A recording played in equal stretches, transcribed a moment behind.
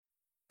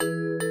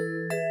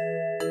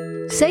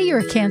Say you're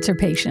a cancer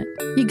patient.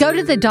 You go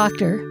to the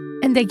doctor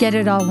and they get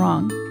it all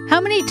wrong.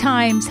 How many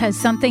times has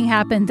something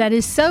happened that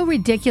is so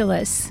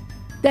ridiculous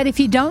that if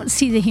you don't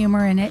see the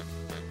humor in it,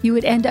 you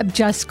would end up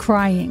just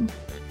crying?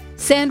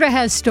 Sandra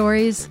has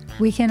stories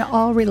we can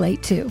all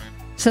relate to.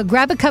 So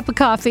grab a cup of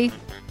coffee,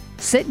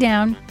 sit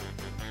down,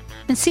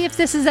 and see if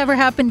this has ever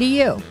happened to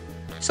you.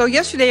 So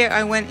yesterday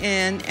I went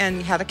in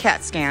and had a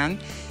CAT scan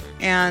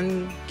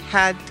and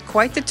had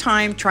quite the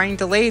time trying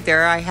to lay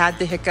there. I had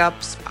the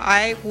hiccups.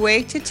 I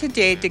waited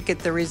today to get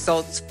the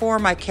results for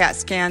my CAT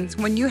scans.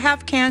 When you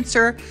have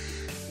cancer,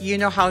 you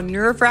know how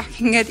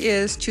nerve-wracking it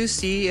is to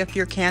see if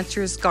your cancer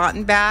has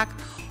gotten back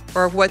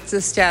or what's the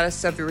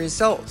status of your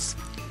results.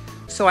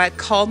 So I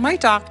called my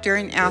doctor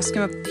and asked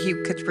him if he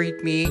could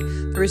read me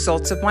the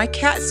results of my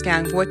CAT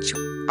scan, which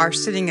are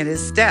sitting at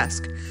his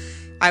desk.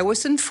 I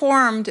was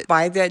informed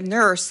by the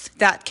nurse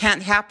that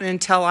can't happen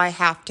until I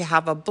have to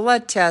have a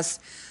blood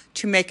test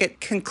to make it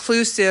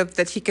conclusive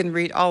that he can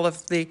read all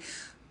of the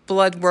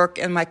blood work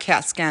and my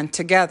CAT scan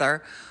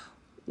together.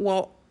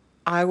 Well,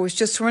 I was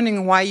just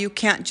wondering why you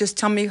can't just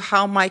tell me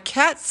how my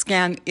CAT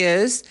scan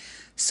is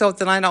so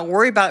that I don't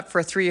worry about it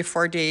for 3 or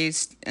 4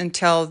 days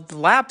until the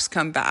labs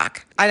come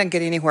back. I didn't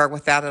get anywhere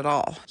with that at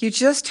all. You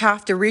just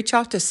have to reach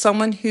out to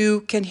someone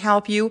who can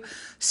help you,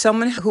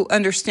 someone who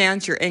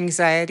understands your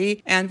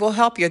anxiety and will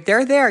help you.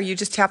 They're there. You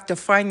just have to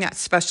find that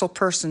special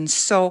person.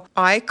 So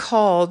I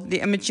called the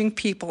imaging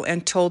people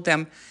and told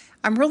them,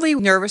 I'm really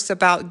nervous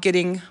about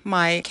getting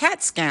my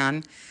CAT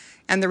scan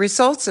and the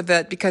results of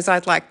it because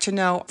I'd like to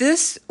know.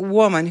 This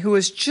woman who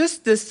is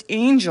just this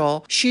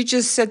angel, she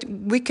just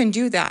said, we can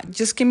do that.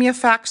 Just give me a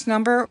fax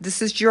number.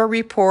 This is your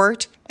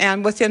report.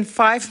 And within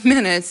 5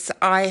 minutes,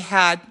 I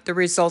had the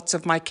results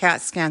of my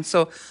CAT scan.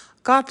 So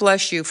God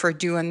bless you for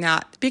doing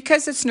that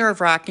because it's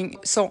nerve-wracking.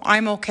 So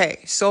I'm okay.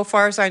 So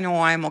far as I know,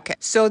 I'm okay.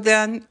 So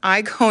then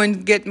I go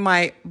and get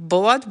my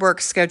blood work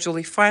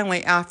scheduled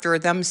finally after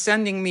them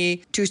sending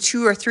me to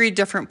 2 or 3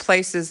 different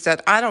places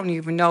that I don't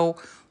even know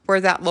where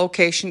that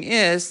location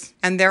is,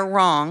 and they're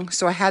wrong.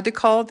 So I had to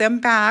call them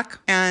back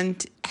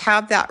and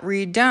have that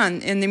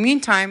redone. In the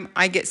meantime,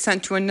 I get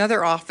sent to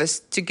another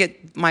office to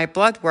get my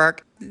blood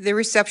work. The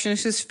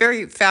receptionist is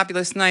very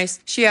fabulous,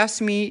 nice. She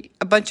asked me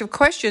a bunch of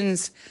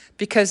questions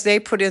because they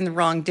put in the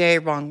wrong day,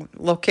 wrong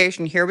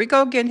location. Here we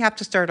go again, have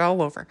to start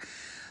all over.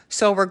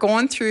 So we're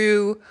going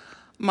through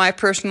my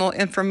personal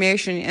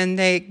information, and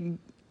they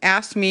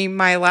asked me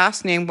my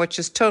last name, which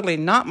is totally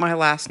not my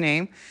last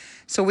name.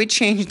 So we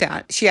changed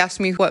that. She asked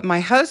me what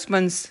my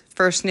husband's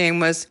first name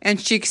was, and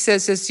she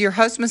says, is your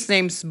husband's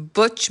name's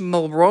Butch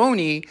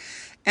Mulroney?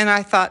 And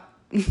I thought,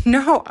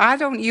 no, I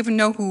don't even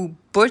know who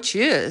Butch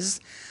is.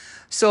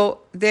 So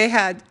they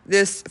had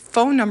this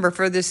phone number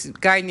for this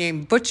guy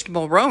named Butch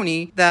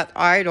Mulroney that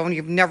I don't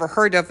even never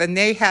heard of, and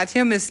they had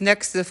him as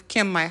next of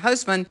kin, my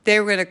husband. They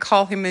were going to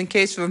call him in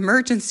case of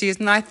emergencies,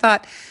 and I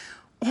thought,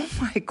 oh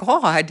my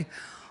God,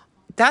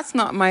 that's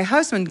not my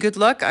husband. Good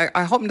luck.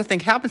 I hope nothing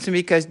happens to me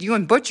because you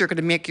and Butch are going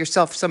to make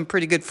yourself some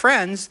pretty good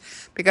friends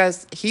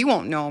because he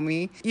won't know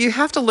me. You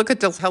have to look at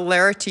the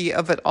hilarity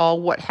of it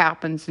all, what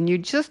happens, and you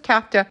just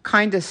have to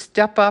kind of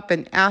step up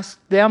and ask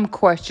them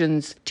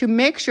questions to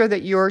make sure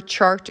that your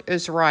chart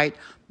is right.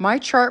 My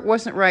chart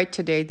wasn't right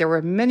today. There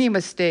were many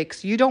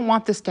mistakes. You don't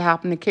want this to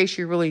happen in case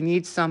you really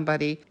need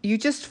somebody. You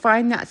just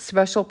find that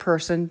special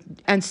person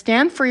and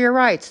stand for your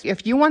rights.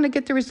 If you want to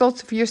get the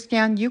results of your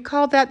scan, you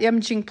call that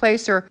imaging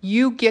place or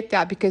you get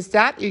that because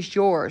that is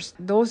yours.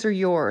 Those are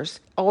yours.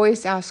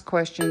 Always ask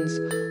questions.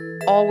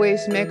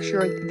 Always make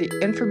sure the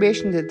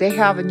information that they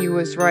have in you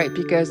is right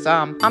because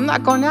I'm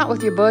not going out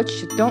with you, Butch.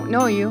 Don't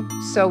know you.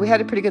 So we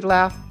had a pretty good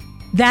laugh.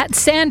 That's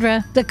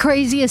Sandra, the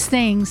craziest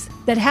things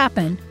that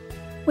happen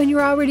when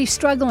you're already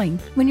struggling,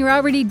 when you're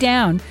already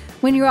down,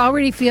 when you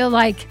already feel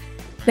like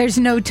there's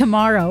no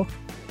tomorrow.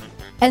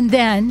 And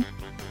then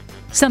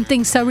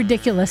something so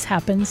ridiculous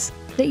happens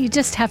that you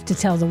just have to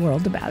tell the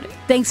world about it.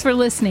 Thanks for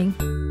listening.